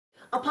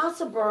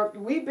Apostle Burke,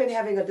 we've been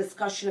having a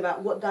discussion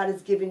about what God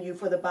has given you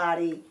for the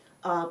body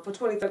for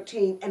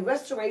 2013, and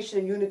restoration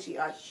and unity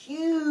are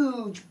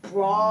huge,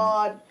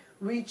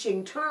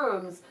 broad-reaching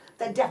terms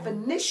that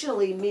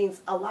definitionally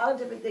means a lot of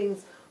different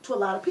things to a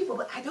lot of people.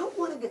 But I don't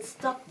want to get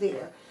stuck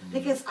there,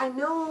 because I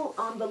know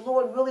the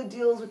Lord really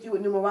deals with you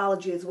in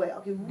numerology as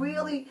well. He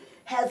really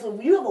has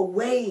you have a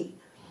way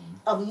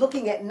of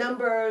looking at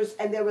numbers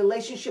and their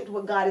relationship to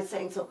what God is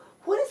saying. So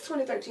what is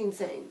 2013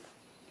 saying?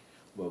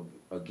 Well,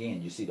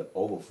 again, you see the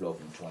overflow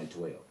from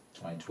 2012.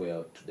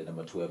 2012, the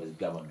number 12 is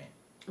government.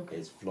 Okay.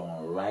 It's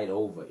flowing right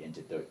over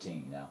into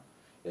 13. Now,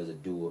 there's a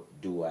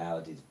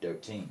duality to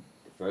 13.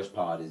 The first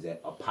part is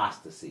that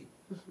apostasy,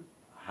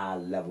 high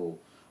level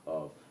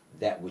of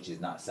that which is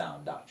not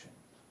sound doctrine,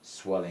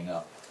 swelling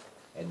up.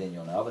 And then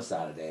on the other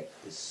side of that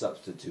is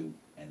substitute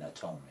and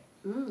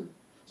atonement.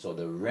 So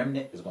the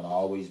remnant is going to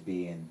always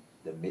be in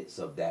the midst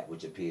of that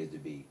which appears to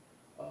be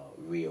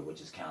real,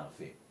 which is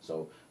counterfeit.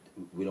 So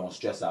we don't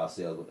stress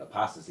ourselves with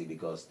apostasy,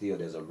 because still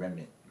there's a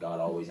remnant. God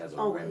always has a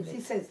remnant. He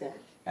says that.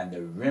 And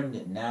the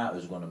remnant now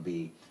is going to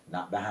be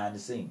not behind the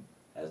scene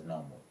as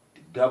normal.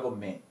 The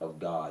government of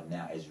God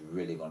now is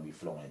really going to be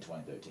flowing in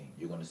 2013.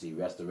 You're going to see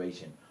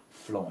restoration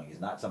flowing.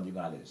 It's not something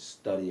you're going to have to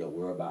study or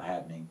worry about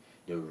happening.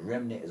 The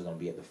remnant is going to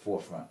be at the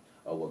forefront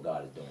of what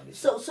God is doing.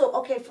 So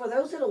okay, for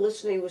those that are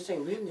listening, we're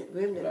saying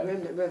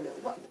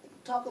remnant. What?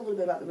 Talk a little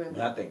bit about the remnant.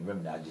 When I think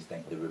remnant, I just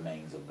think the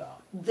remains of God.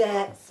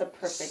 That's a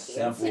perfect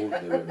Simple, answer.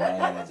 the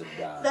remains of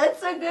God.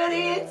 That's a good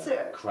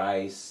answer.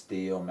 Christ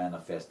still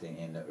manifesting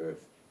in the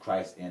earth.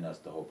 Christ in us,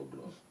 the hope of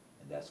glory.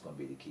 And that's going to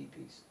be the key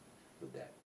piece with that.